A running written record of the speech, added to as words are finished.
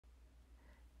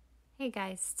Hey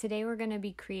guys, today we're going to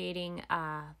be creating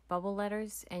bubble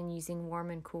letters and using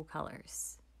warm and cool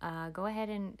colors. Go ahead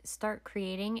and start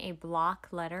creating a block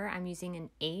letter. I'm using an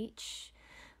H,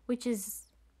 which is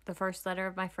the first letter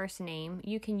of my first name.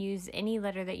 You can use any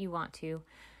letter that you want to,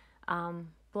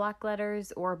 block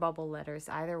letters or bubble letters,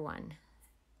 either one.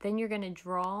 Then you're going to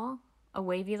draw a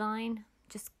wavy line.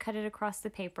 Just cut it across the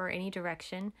paper any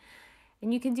direction,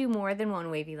 and you can do more than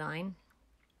one wavy line.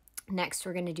 Next,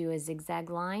 we're going to do a zigzag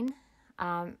line.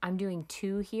 I'm doing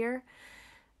 2 here.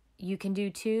 You can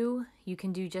do 2, you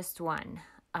can do just 1.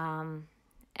 I'm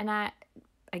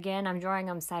drawing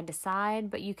them side to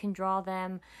side, but you can draw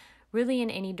them really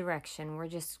in any direction. We're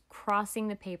just crossing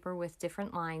the paper with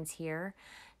different lines here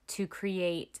to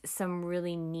create some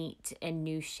really neat and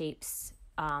new shapes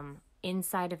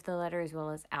inside of the letter as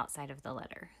well as outside of the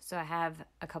letter. So I have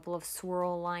a couple of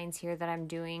swirl lines here that I'm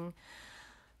doing,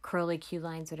 curly Q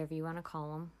lines, whatever you want to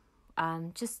call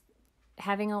them. Just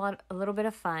having a little bit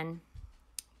of fun,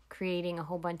 creating a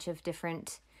whole bunch of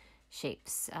different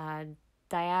shapes.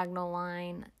 Diagonal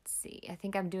line, let's see, I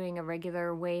think I'm doing a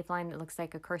regular wave line that looks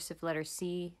like a cursive letter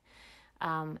C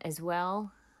as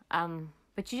well.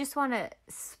 But you just want to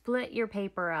split your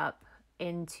paper up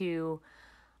into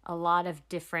a lot of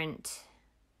different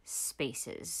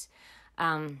spaces.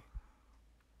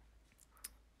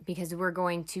 Because we're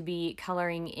going to be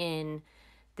coloring in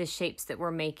the shapes that we're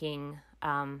making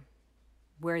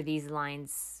where these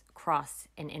lines cross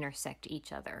and intersect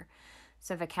each other.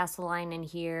 So I have a castle line in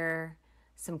here,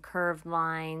 some curved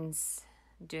lines,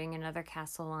 doing another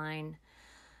castle line.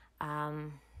 Let's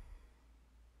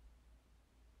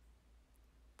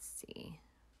see,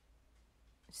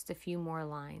 just a few more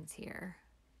lines here.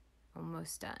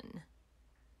 Almost done.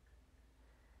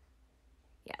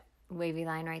 Yeah, wavy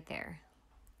line right there.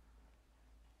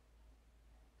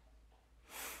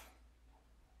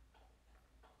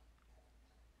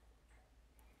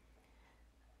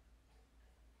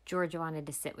 George wanted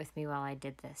to sit with me while I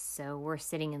did this, so we're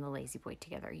sitting in the lazy boy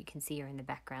together. You can see her in the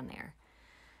background there.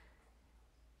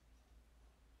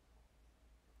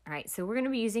 All right, so we're going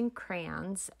to be using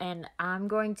crayons, and I'm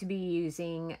going to be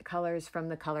using colors from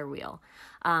the color wheel.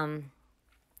 The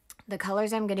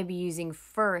colors I'm going to be using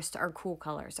first are cool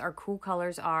colors. Our cool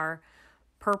colors are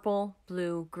purple,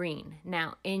 blue, green.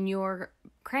 Now, in your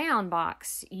crayon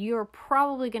box, you're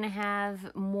probably going to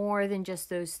have more than just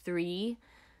those 3.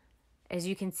 As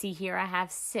you can see here, I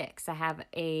have 6. I have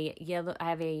a yellow,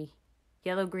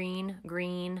 green,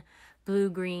 green,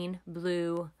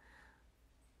 blue,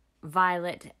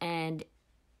 violet, and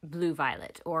blue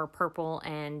violet, or purple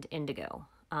and indigo.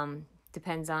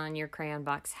 Depends on your crayon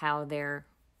box how they're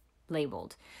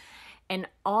labeled. And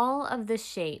all of the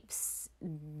shapes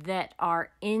that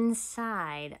are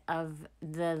inside of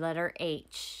the letter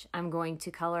H, I'm going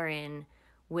to color in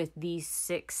with these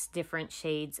 6 different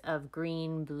shades of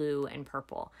green, blue, and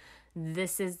purple.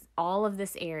 This is all of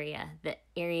this area. The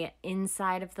area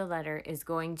inside of the letter is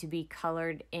going to be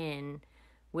colored in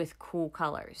with cool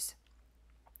colors.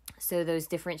 So those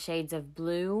different shades of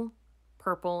blue,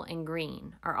 purple, and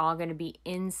green are all going to be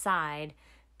inside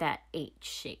that H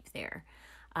shape there.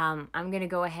 I'm going to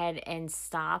go ahead and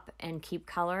stop and keep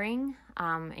coloring,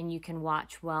 and you can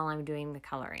watch while I'm doing the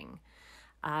coloring.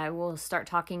 I will start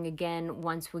talking again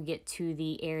once we get to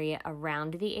the area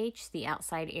around the H, the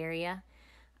outside area,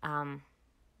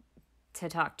 to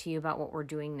talk to you about what we're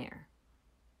doing there.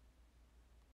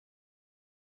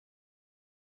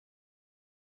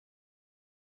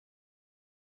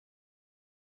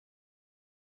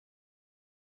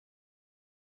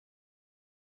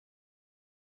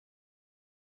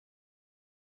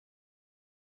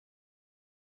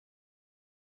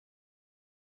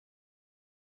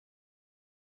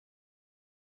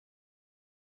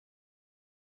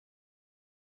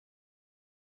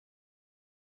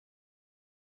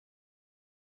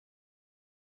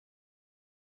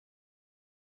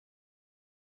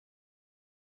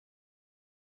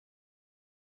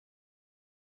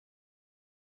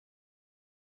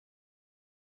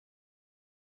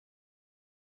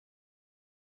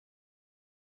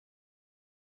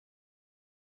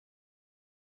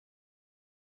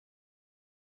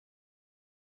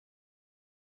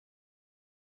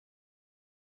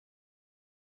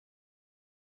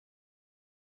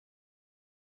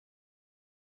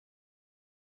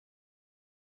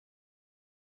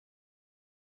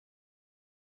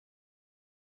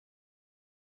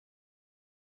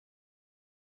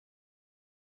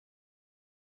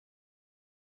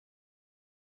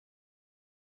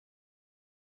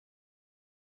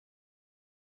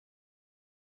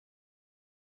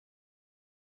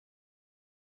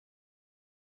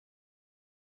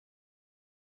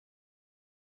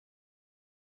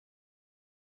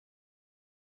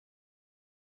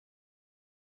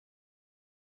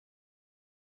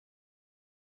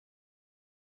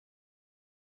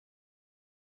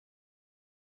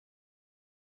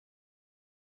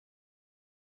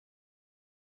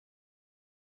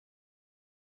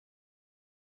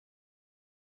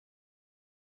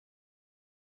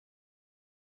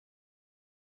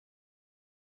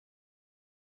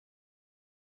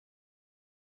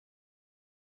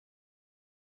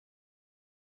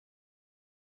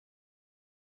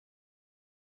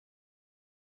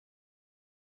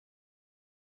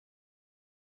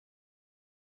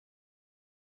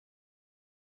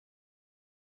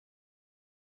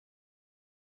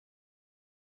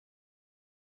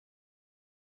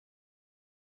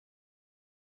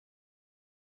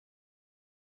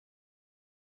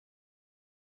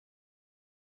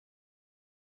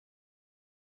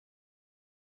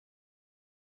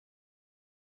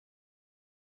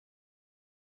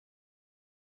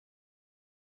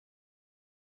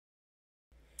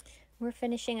 we're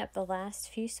finishing up the last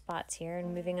few spots here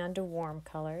and moving on to warm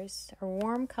colors. Our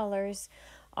warm colors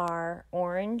are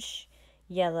orange,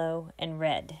 yellow, and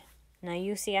red. Now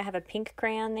you see I have a pink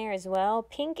crayon there as well.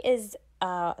 Pink is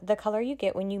the color you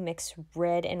get when you mix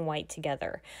red and white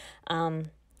together.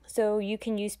 So you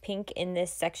can use pink in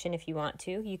this section if you want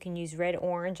to. You can use red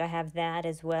orange. I have that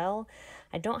as well.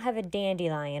 I don't have a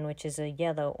dandelion, which is a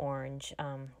yellow orange.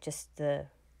 Just the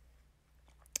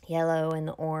yellow and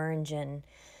the orange and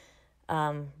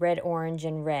red, orange,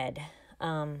 and red.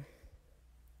 And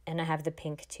I have the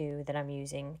pink too that I'm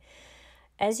using.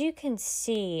 As you can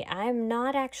see, I'm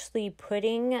not actually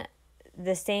putting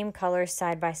the same colors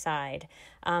side by side.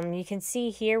 You can see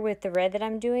here with the red that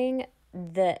I'm doing,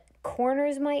 the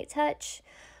corners might touch,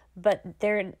 but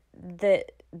the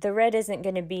red isn't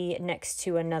going to be next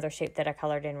to another shape that I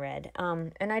colored in red.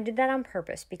 And I did that on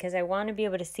purpose because I want to be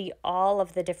able to see all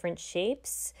of the different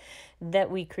shapes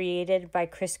that we created by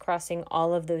crisscrossing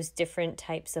all of those different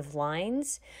types of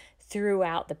lines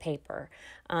throughout the paper.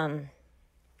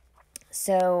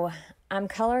 So I'm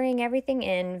coloring everything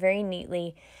in very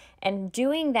neatly, and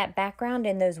doing that background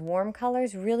in those warm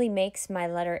colors really makes my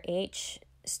letter H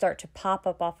start to pop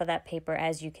up off of that paper,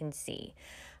 as you can see.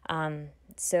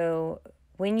 So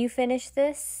when you finish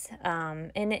this,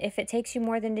 and if it takes you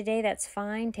more than a day, that's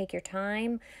fine. Take your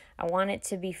time. I want it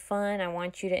to be fun. I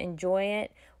want you to enjoy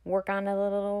it. Work on it a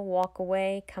little, walk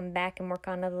away, come back and work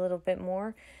on it a little bit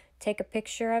more. Take a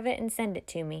picture of it and send it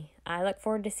to me. I look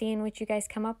forward to seeing what you guys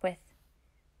come up with.